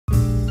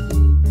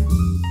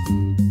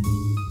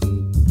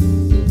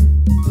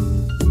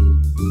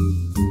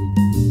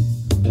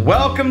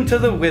Welcome to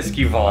the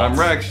Whiskey Vault. I'm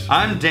Rex.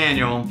 I'm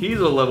Daniel.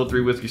 He's a level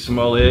 3 whiskey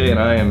sommelier, and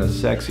I am a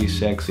sexy,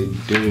 sexy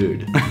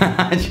dude.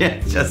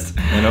 Yeah, just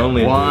and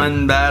only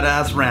one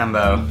badass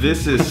Rambo.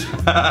 This is...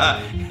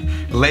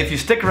 If you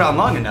stick around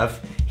long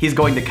enough, he's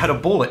going to cut a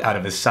bullet out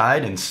of his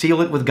side and seal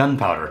it with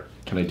gunpowder.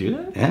 Can I do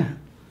that? Yeah.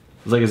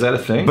 It's like, is that a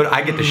thing? But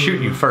I get to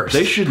shoot you first.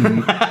 They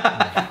shouldn't.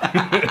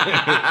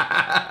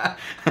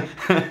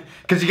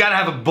 Because you gotta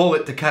have a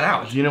bullet to cut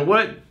out. You know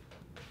what?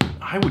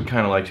 I would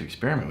kind of like to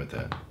experiment with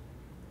that.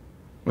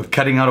 With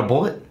cutting out a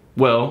bullet?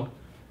 Well,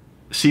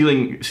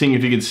 seeing if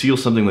you could seal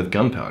something with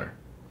gunpowder.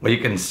 Well, you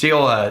can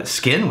seal a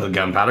skin with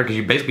gunpowder because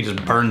you basically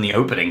just burn the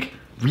opening.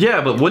 Yeah,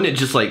 but wouldn't it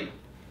just like...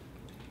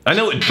 I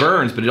know it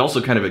burns, but it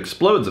also kind of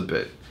explodes a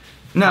bit.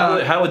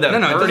 No, how would that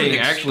burning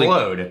actually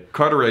explode?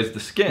 Cauterize the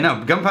skin?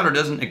 No, gunpowder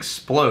doesn't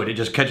explode. It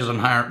just catches on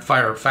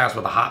fire fast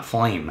with a hot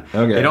flame.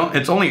 Okay.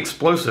 It's only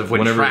explosive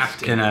when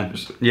trapped in a...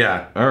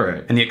 Yeah. All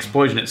right. And the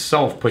explosion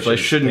itself pushes So I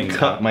shouldn't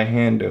cut my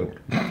hand open.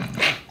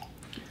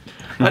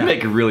 I'd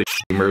make a really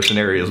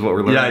mercenary is what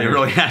we're learning. Yeah, you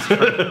really have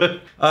to.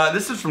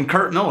 This is from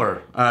Kurt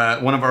Miller,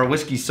 one of our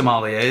whiskey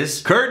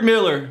sommeliers. Kurt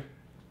Miller.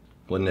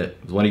 Wasn't it?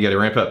 It was one you got to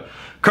ramp up.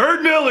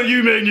 Kurt Miller,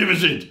 you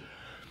magnificent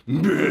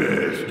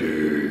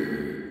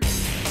bastard.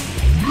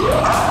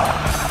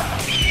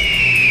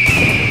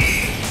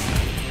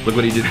 Look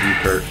what he did for you,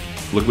 Kurt.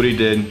 Look what he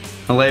did.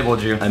 I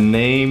labeled you. A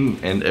name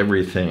and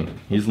everything.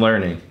 He's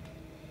learning.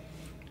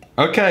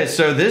 Okay,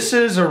 so this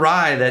is a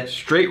rye that...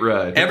 Straight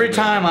rye. Every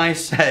time I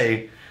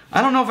say,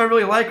 I don't know if I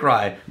really like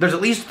rye, there's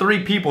at least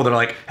 3 people that are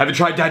like, have you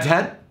tried Dad's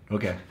Head?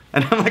 Okay.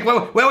 And I'm like,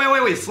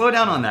 wait, slow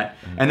down on that.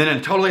 And then in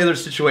a totally other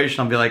situation,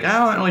 I'll be like, oh,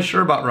 I'm not really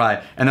sure about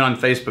rye. And then on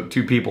Facebook,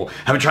 2 people,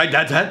 have you tried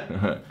Dad's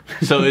Head?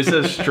 So it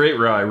says straight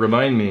rye.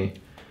 Remind me,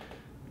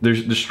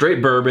 there's the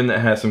straight bourbon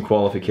that has some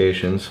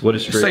qualifications. What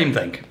is straight? Same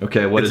thing.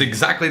 Okay, it's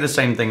exactly the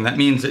same thing. That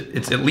means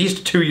it's at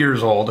least 2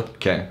 years old.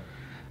 Okay.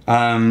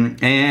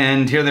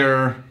 And here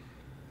they're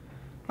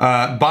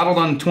bottled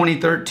on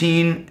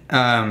 2013,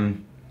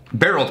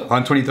 barreled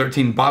on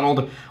 2013,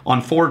 bottled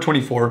on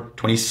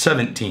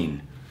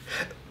 4/24/2017.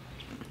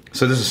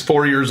 So this is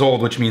 4 years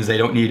old, which means they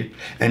don't need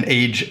an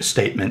age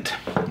statement.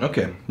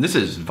 Okay. This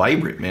is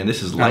vibrant, man.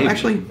 This is lively.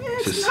 Actually,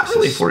 it's not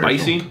really 4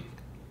 years spicy.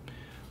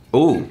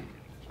 Oh,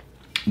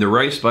 the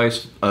rice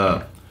spice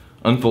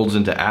unfolds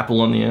into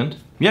apple on the end.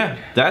 Yeah,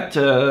 that.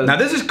 Now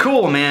this is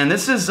cool, man.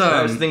 This is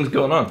there's things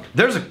going on.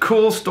 There's a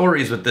cool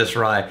stories with this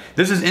rye.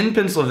 This is in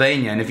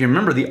Pennsylvania, and if you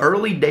remember the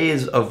early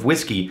days of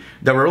whiskey,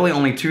 there were really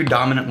only 2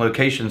 dominant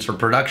locations for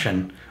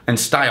production and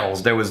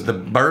styles. There was the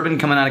bourbon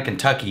coming out of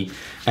Kentucky,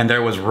 and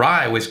there was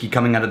rye whiskey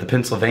coming out of the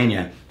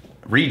Pennsylvania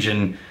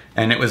region,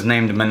 and it was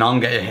named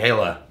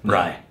Monongahela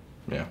rye.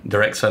 Yeah.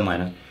 Direct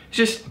sunlight. It's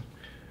just,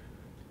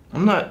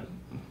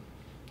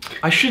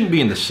 I shouldn't be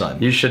in the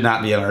sun. You should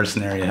not be a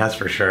mercenary, that's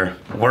for sure.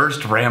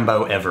 Worst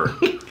Rambo ever.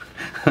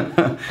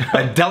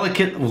 A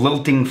delicate,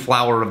 wilting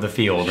flower of the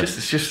field.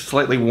 It's just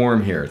slightly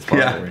warm here. It's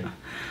bothering me.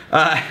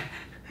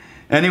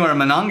 Anyway,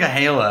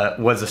 Monongahela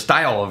was a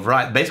style of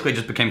rye. Basically, it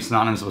just became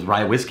synonymous with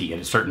rye whiskey at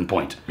a certain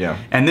point. Yeah.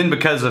 And then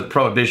because of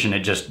Prohibition, it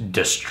just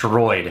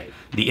destroyed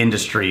the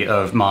industry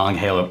of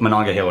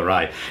Monongahela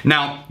rye.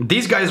 Now,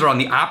 these guys are on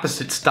the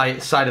opposite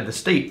side of the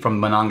state from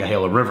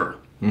Monongahela River.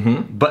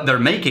 Mm-hmm. But they're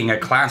making a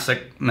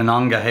classic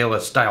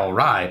Monongahela style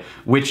rye,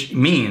 which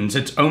means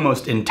it's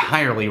almost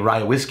entirely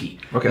rye whiskey.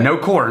 Okay. No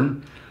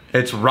corn.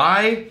 It's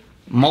rye,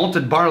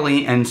 malted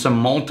barley, and some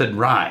malted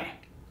rye.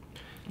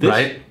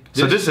 Right?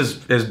 So this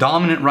is as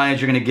dominant rye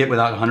as you're going to get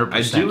without 100%.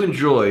 I do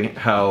enjoy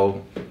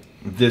how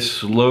this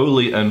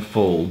slowly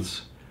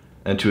unfolds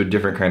into a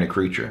different kind of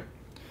creature.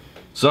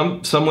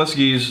 Some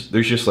whiskeys,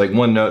 there's just like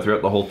one note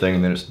throughout the whole thing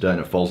and then it's done,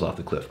 it falls off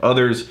the cliff.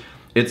 Others,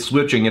 it's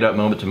switching it up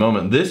moment to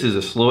moment. This is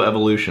a slow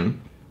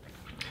evolution.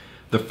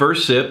 The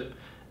first sip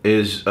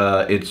is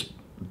it's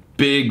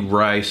big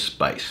rye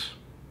spice.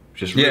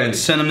 Just really, and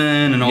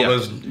cinnamon and all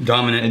those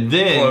dominant And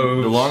then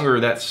cloves. The longer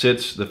that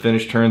sits, the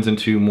finish turns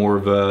into more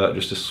of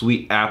just a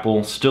sweet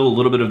apple. Still a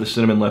little bit of the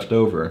cinnamon left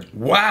over.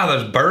 Wow,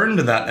 there's burn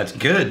to that. That's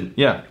good.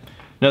 Yeah.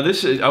 Now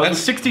this is...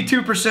 That's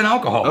 62%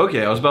 alcohol.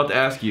 Okay, I was about to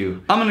ask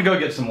you. I'm gonna go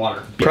get some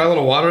water. Try a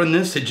little water in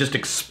this. It just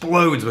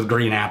explodes with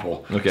green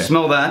apple. Okay.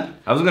 Smell that.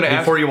 I was gonna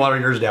ask before you water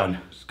yours down. I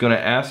was gonna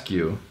ask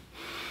you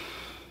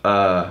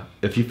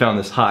if you found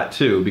this hot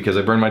too, because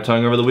I burned my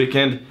tongue over the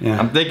weekend. Yeah.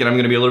 I'm thinking I'm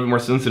gonna be a little bit more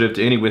sensitive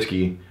to any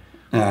whiskey.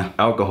 Yeah.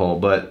 Alcohol,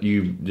 but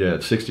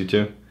it's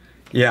 62.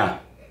 Yeah.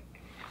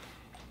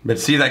 But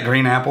see that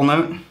green apple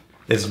note?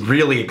 It's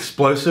really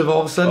explosive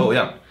all of a sudden. Oh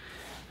yeah.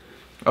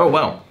 Oh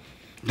wow.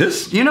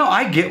 This,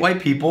 I get why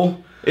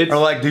people are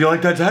like, do you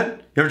like Dad's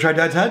Head? You ever tried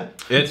Dad's Head?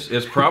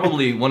 It's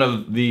probably one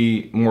of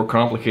the more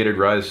complicated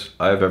ryes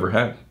I've ever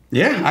had.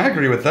 Yeah, I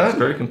agree with that. It's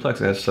very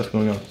complex. It has stuff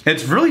going on.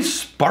 It's really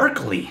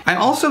sparkly. I'm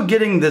also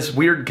getting this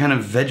weird kind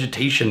of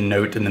vegetation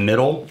note in the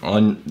middle.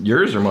 On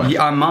yours or mine?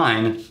 Yeah, on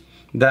mine.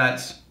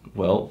 That's...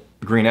 Well,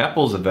 green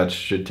apple's a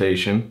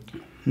vegetation.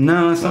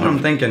 No, that's not what I'm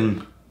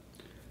thinking.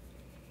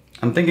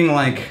 I'm thinking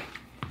like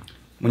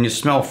when you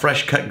smell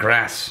fresh cut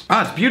grass.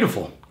 Ah, it's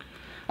beautiful.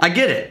 I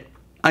get it.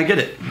 I get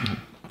it.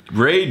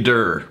 Ray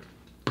Durr.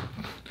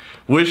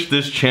 Wish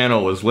this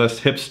channel was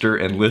less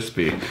hipster and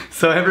lispy.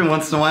 So every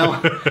once in a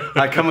while,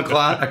 I come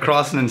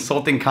across an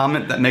insulting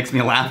comment that makes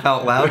me laugh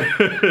out loud.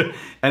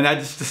 And I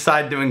just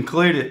decide to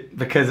include it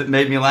because it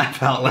made me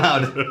laugh out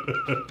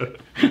loud.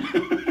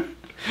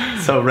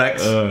 So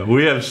Rex.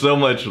 We have so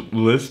much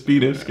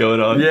lispiness going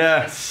on.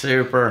 Yeah,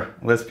 super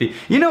lispy.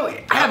 You know,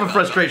 I have a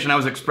frustration I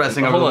was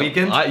expressing over the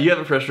weekend. You have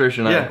a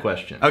frustration, I have a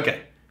question.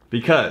 Okay.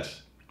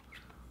 Because,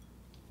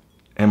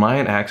 am I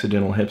an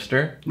accidental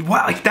hipster?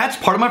 Wow, like that's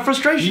part of my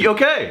frustration.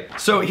 Okay.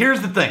 So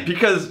here's the thing.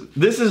 Because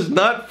this is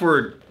not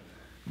for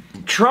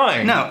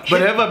trying. No.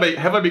 But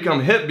have I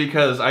become hip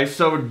because I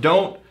so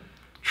don't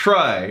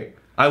try?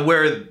 I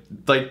wear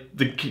like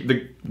the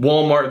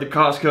Walmart, the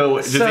Costco,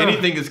 just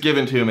anything that's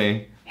given to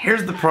me.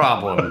 Here's the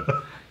problem.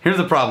 Here's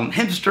the problem.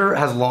 Hipster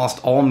has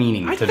lost all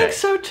meaning today. I think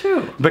so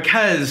too.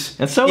 Because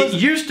it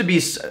used to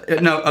be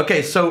no.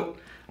 Okay, so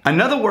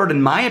another word,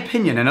 in my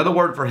opinion, another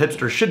word for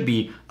hipster should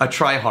be a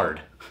tryhard.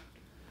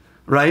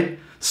 Right?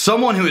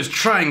 Someone who is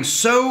trying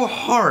so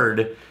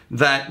hard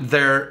that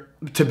they're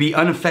to be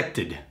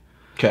unaffected.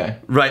 Okay.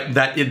 Right,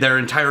 that their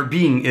entire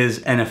being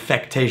is an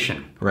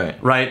affectation.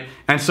 Right. Right?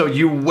 And so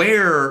you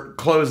wear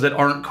clothes that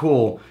aren't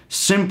cool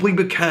simply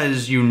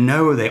because you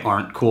know they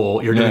aren't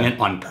cool. You're doing it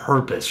on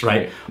purpose,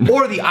 right?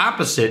 Or the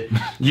opposite,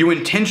 you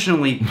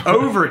intentionally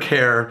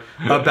overcare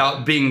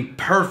about being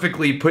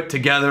perfectly put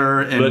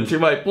together. And, but to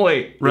my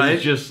point, right?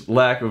 It's just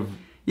lack of...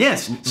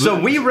 Yes, so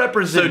we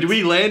represent... So do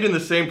we land in the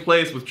same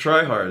place with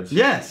tryhards?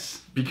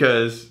 Yes.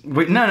 Because...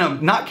 No,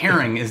 not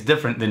caring is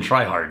different than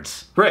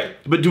tryhards. Right,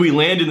 but do we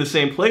land in the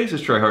same place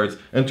as tryhards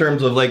in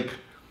terms of like...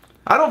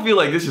 I don't feel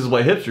like this is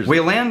what hipsters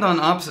We land on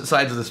opposite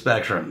sides of the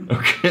spectrum.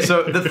 Okay.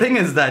 So the thing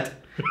is that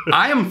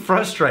I am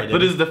frustrated.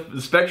 But is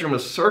the spectrum a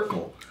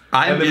circle?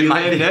 I am in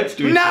my next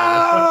to each No!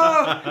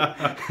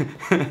 other.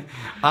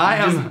 I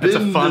am. It's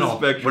a funnel.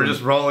 Spectrum. We're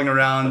just rolling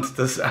around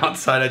this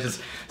outside.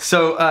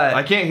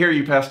 I can't hear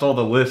you past all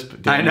the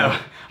lisp. I know.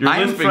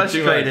 I'm lisping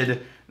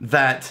frustrated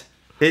that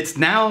it's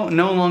now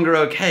no longer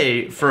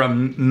okay for a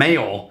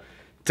male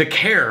to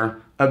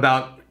care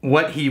about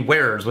what he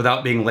wears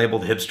without being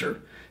labeled hipster.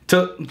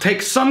 To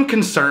take some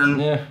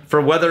concern for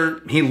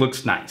whether he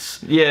looks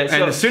nice. Yeah.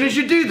 And as soon as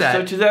you do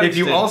that, if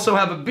you extent, also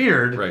have a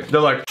beard,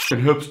 they're like,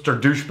 hipster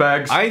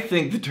douchebags. I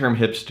think the term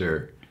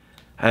hipster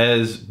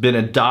has been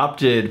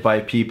adopted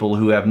by people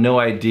who have no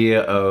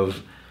idea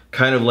of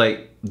kind of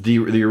like the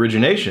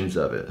originations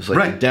of it. It's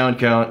like the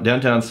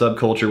downtown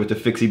subculture with the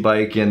fixie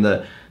bike and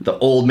the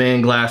old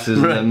man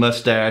glasses and the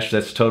mustache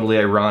that's totally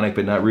ironic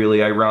but not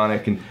really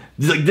ironic, and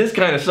like this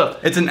kind of stuff.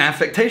 It's an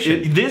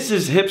affectation. This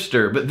is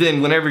hipster, but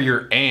then whenever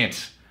your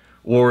aunt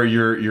or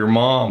your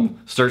mom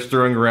starts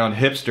throwing around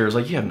hipsters,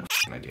 like you have no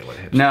idea what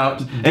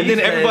hipster is. And then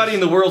everybody in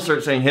the world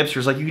starts saying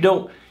hipsters, like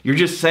you're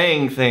just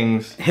saying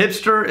things.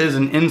 Hipster is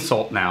an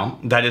insult now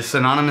that is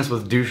synonymous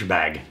with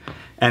douchebag.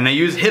 And they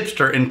use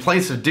hipster in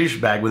place of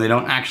douchebag when they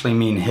don't actually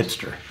mean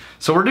hipster.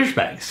 So we're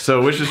douchebags.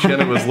 So wish this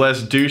channel was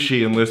less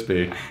douchey and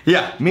lispy.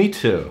 Yeah. Me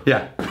too.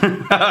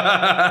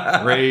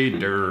 Yeah. Ray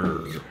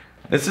Durr.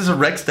 This is a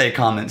Rex Day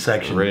comment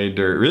section. Ray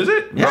Durr. Is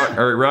it? Yeah.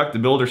 Rock the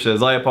Builder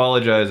says, I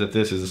apologize if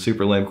this is a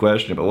super lame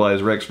question, but why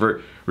is Rex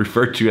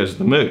referred to as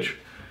the mooch?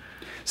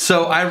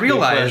 So I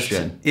realized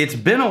it's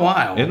been a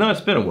while. No,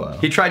 it's been a while.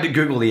 He tried to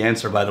Google the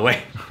answer, by the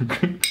way.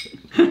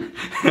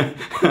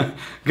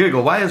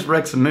 Google, why is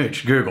Rex a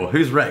mooch? Google,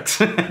 who's Rex?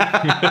 What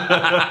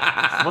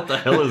the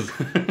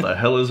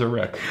hell is a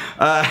Rex?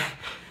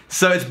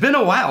 So it's been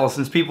a while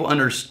since people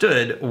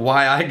understood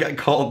why I got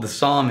called the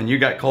Somm and you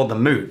got called the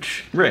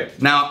mooch. Right.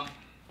 Now,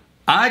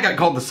 I got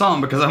called the Somm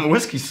because I'm a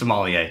whiskey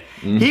sommelier.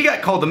 He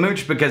got called the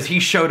mooch because he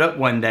showed up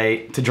one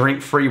day to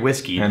drink free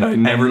whiskey and I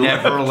never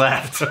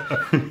left.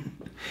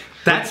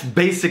 That's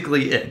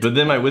basically it. But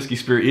then my Whiskey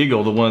Spirit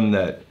Eagle, the one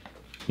that,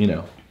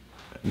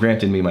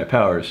 granted me my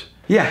powers.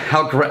 Yeah,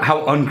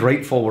 how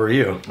ungrateful were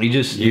you? You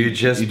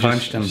just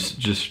punched him.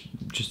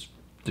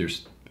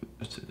 There's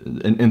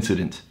an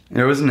incident.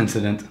 There was an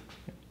incident.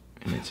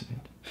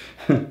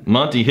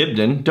 Monty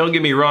Hibden, don't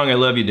get me wrong, I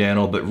love you,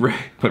 Daniel, but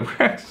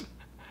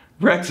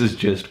Rex is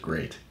just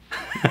great.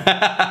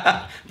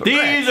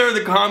 These are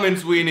the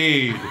comments we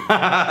need.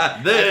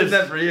 This is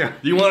that for you.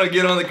 You want to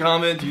get on the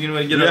comments? You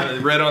want to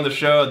get read on the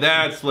show?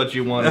 That's what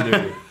you want to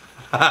do.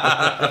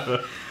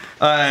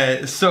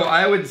 So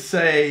I would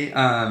say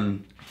I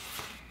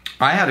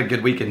had a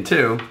good weekend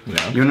too.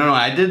 Yeah. You know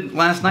what I did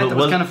last night that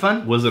was kind of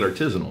fun? Was it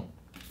artisanal?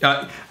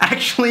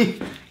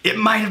 Actually, it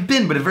might have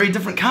been, but a very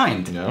different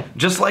kind. Yeah.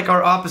 Just like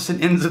our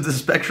opposite ends of the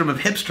spectrum of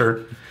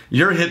hipster,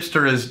 your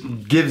hipster is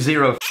give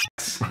zero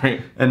f***s,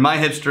 right. And my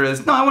hipster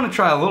is, no, I want to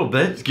try a little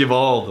bit. Just give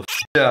all the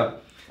Yeah.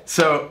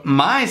 So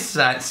my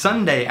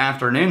Sunday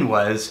afternoon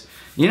was,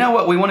 you know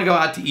what, we want to go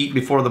out to eat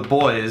before the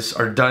boys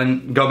are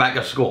done, go back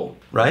to school,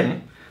 right?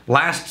 Mm-hmm.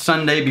 Last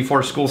Sunday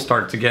before school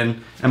starts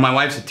again, and my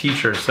wife's a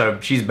teacher, so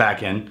she's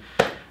back in.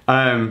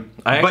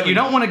 But you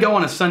don't want to go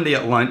on a Sunday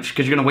at lunch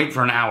because you're going to wait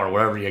for an hour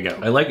wherever you go.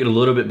 I like it a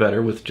little bit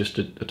better with just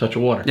a touch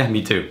of water. Yeah,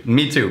 me too.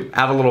 Me too.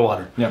 Add a little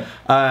water. Yeah.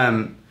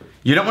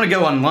 You don't want to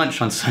go on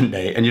lunch on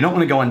Sunday, and you don't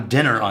want to go on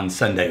dinner on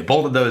Sunday.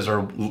 Both of those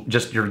are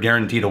just, you're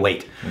guaranteed to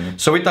wait.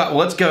 So we thought, well,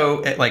 let's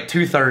go at like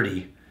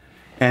 2:30,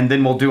 and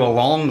then we'll do a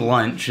long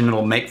lunch, and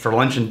it'll make for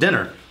lunch and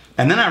dinner.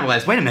 And then I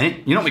realized, wait a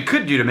minute, you know what we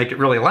could do to make it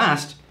really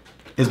last,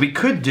 is we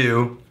could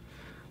do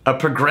a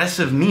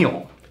progressive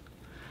meal.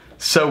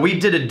 So we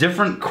did a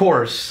different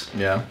course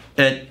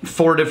at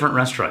 4 different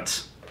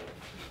restaurants.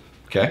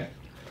 Okay.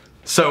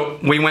 So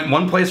we went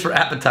one place for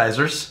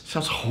appetizers.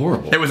 Sounds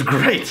horrible. It was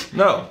great.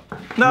 No.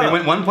 We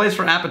went one place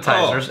for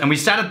appetizers, and we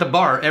sat at the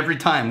bar every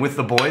time with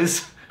the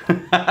boys,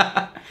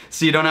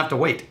 so you don't have to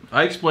wait.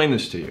 I explained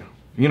this to you.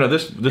 You know,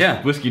 this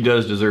whiskey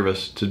does deserve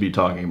us to be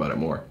talking about it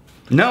more.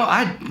 No,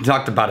 I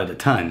talked about it a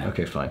ton.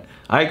 Okay, fine.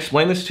 I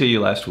explained this to you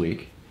last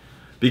week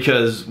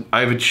because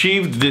I've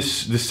achieved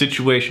this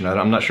situation.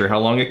 I'm not sure how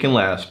long it can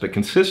last, but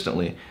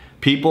consistently,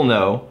 people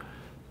know,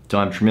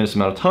 time, tremendous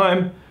amount of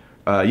time,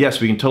 yes,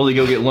 we can totally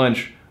go get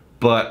lunch,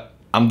 but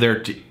I'm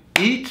there to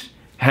eat,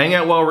 hang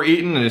out while we're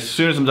eating, and as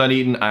soon as I'm done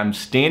eating, I'm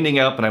standing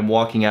up and I'm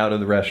walking out of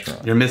the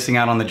restaurant. You're missing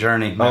out on the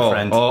journey, my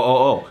friend.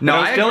 No,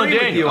 I agree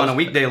with you on a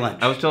weekday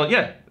lunch. I was telling,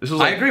 this is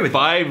like I agree with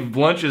 5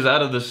 lunches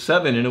out of the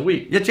 7 in a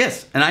week.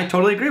 Yes, and I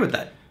totally agree with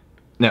that.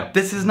 No.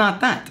 This is not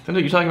that.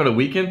 You're talking about a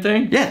weekend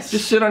thing? Yes.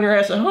 Just sit on your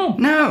ass at home.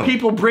 No.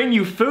 People bring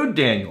you food,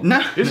 Daniel.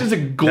 No. This is a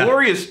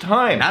glorious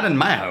time. Not in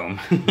my home.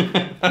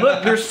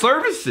 Look, there's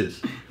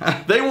services.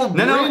 They will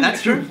bring No,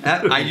 that's true.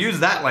 I use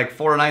that like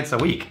 4 nights a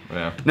week.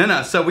 Yeah.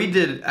 No, so we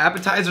did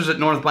appetizers at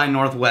North by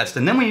Northwest,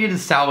 and then we needed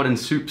salad and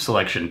soup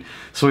selection.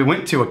 So we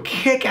went to a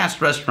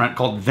kick-ass restaurant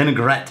called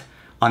Vinaigrette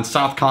on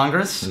South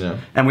Congress,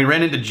 and we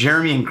ran into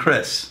Jeremy and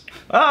Chris.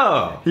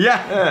 Oh.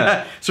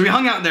 Yeah. So we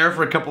hung out there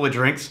for a couple of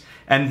drinks,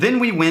 and then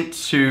we went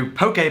to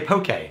Poke, a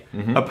poke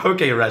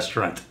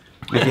restaurant.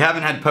 If you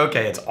haven't had poke,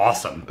 it's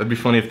awesome. It'd be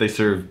funny if they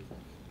served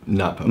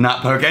not poke.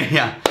 Not poke,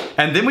 yeah.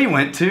 And then we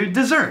went to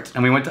dessert,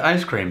 and we went to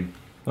ice cream.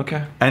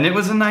 Okay. And it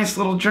was a nice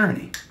little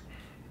journey.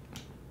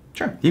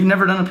 Sure. You've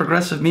never done a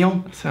progressive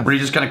meal? Sounds where you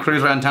just kind of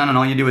cruise around town and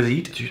all you do is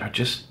eat? Dude,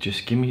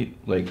 just give me,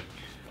 like,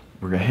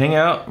 we're gonna hang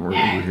out, we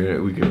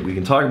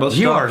can talk about stuff.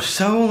 You are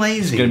so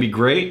lazy. It's gonna be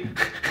great.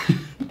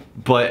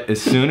 But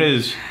as soon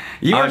as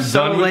you are I'm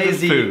so done with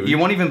lazy, the food, you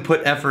won't even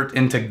put effort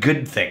into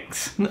good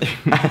things. well,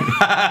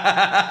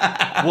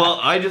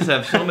 I just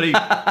have so many,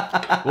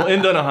 we'll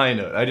end on a high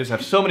note. I just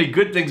have so many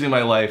good things in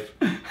my life,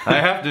 I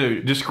have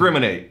to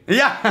discriminate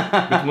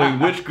between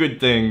which good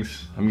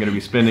things I'm going to be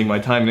spending my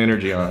time and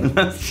energy on.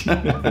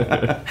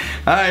 Alright,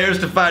 here's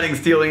to fighting,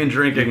 stealing, and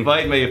drinking. If you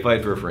fight, may you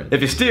fight for a friend.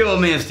 If you steal,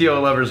 may you steal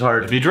a lover's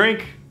heart. If you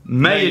drink,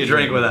 may you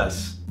drink with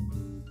us.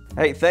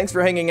 Hey, thanks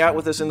for hanging out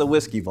with us in the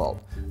Whiskey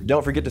Vault.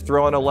 Don't forget to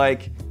throw in a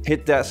like,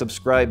 hit that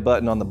subscribe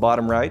button on the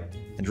bottom right,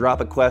 and drop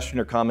a question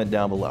or comment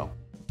down below.